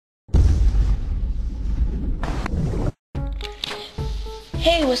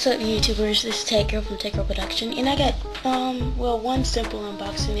Hey, what's up YouTubers? This is TechGirl from TechGirlProductions, and I got one simple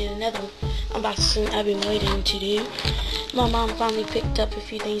unboxing and another unboxing I've been waiting to do. My mom finally picked up a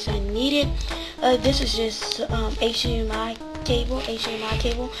few things I needed. This is just HDMI cable.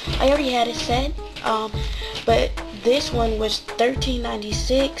 I already had it set, but this one was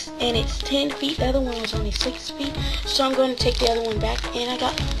 $13.96 and it's 10 feet. The other one was only 6 feet, so I'm going to take the other one back, and I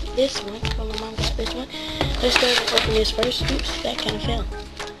got this one. Well, my mom got this one. Let's go and open this first. Oops, that kind of fell.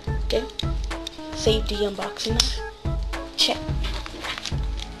 Okay, safety unboxing. Check.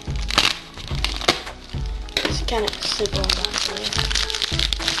 It's kind of simple unboxing.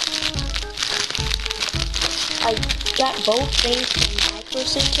 I got both things from Micro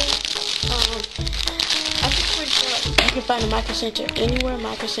Center. I'm pretty sure you can find a Micro Center anywhere.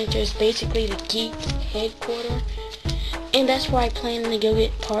 Micro Center is basically the geek headquarters, and that's where I plan to go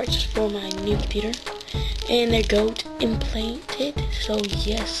get parts for my new computer. And they're gold implanted, so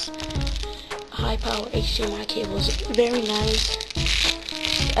yes, high power HDMI cable is very nice.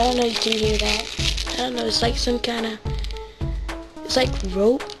 I don't know if you can hear that. I don't know, it's like some kind of, it's like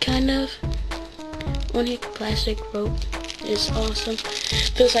rope kind of. On here, plastic rope. It's awesome.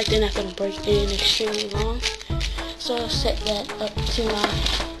 Feels like they're not gonna break in extremely long. So I'll set that up to my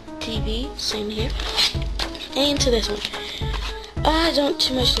TV, same here, and to this one. I don't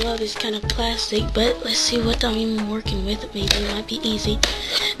too much love this kind of plastic, but let's see what I'm even working with. Maybe it might be easy.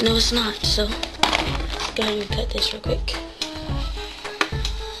 No, it's not, so let's go ahead and cut this real quick.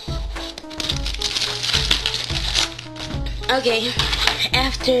 Okay,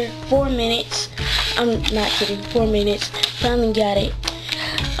 after 4 minutes, I'm not kidding, 4 minutes, finally got it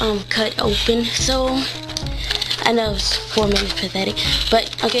cut open. So I know it's 4 minutes pathetic,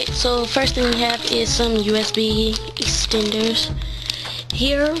 but okay, so first thing we have is some USB extenders.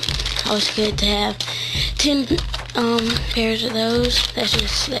 Here, always good to have 10 pairs of those. That's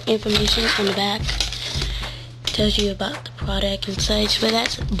just the information on the back. Tells you about the product and such, but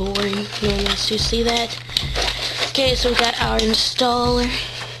that's boring. No one wants to see that. Okay, so we got our installer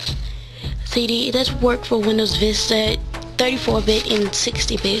CD. It does work for Windows Vista. 34-bit and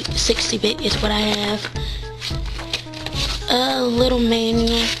 60-bit. 60-bit is what I have. A little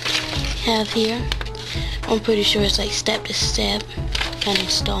manual have here. I'm pretty sure it's like step to step kind of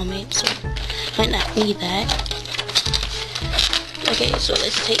installment, so might not need that. Okay, so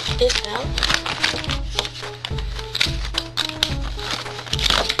let's take this out.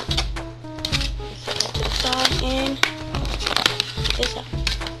 Set that to the side and this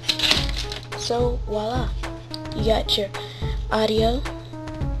out. So voila, you got your audio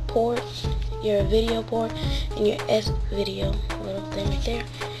port, your video port, and your S video little thing right there.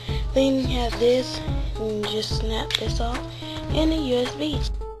 Then you have this, and you just snap this off, and a USB.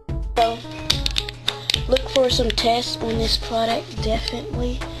 So look for some tests on this product,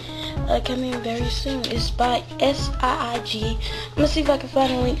 definitely coming very soon. It's by SIIG. I'm gonna see if I can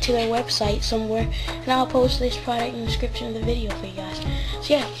find a link to their website somewhere, and I'll post this product in the description of the video for you guys.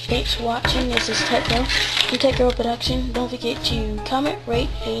 So yeah, thanks for watching. This is TechGirl from TechGirlProductions. Don't forget to comment, rate,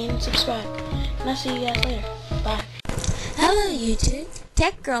 and subscribe. And I'll see you guys later. Bye. Hello YouTube,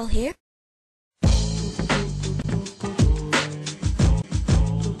 TechGirl here.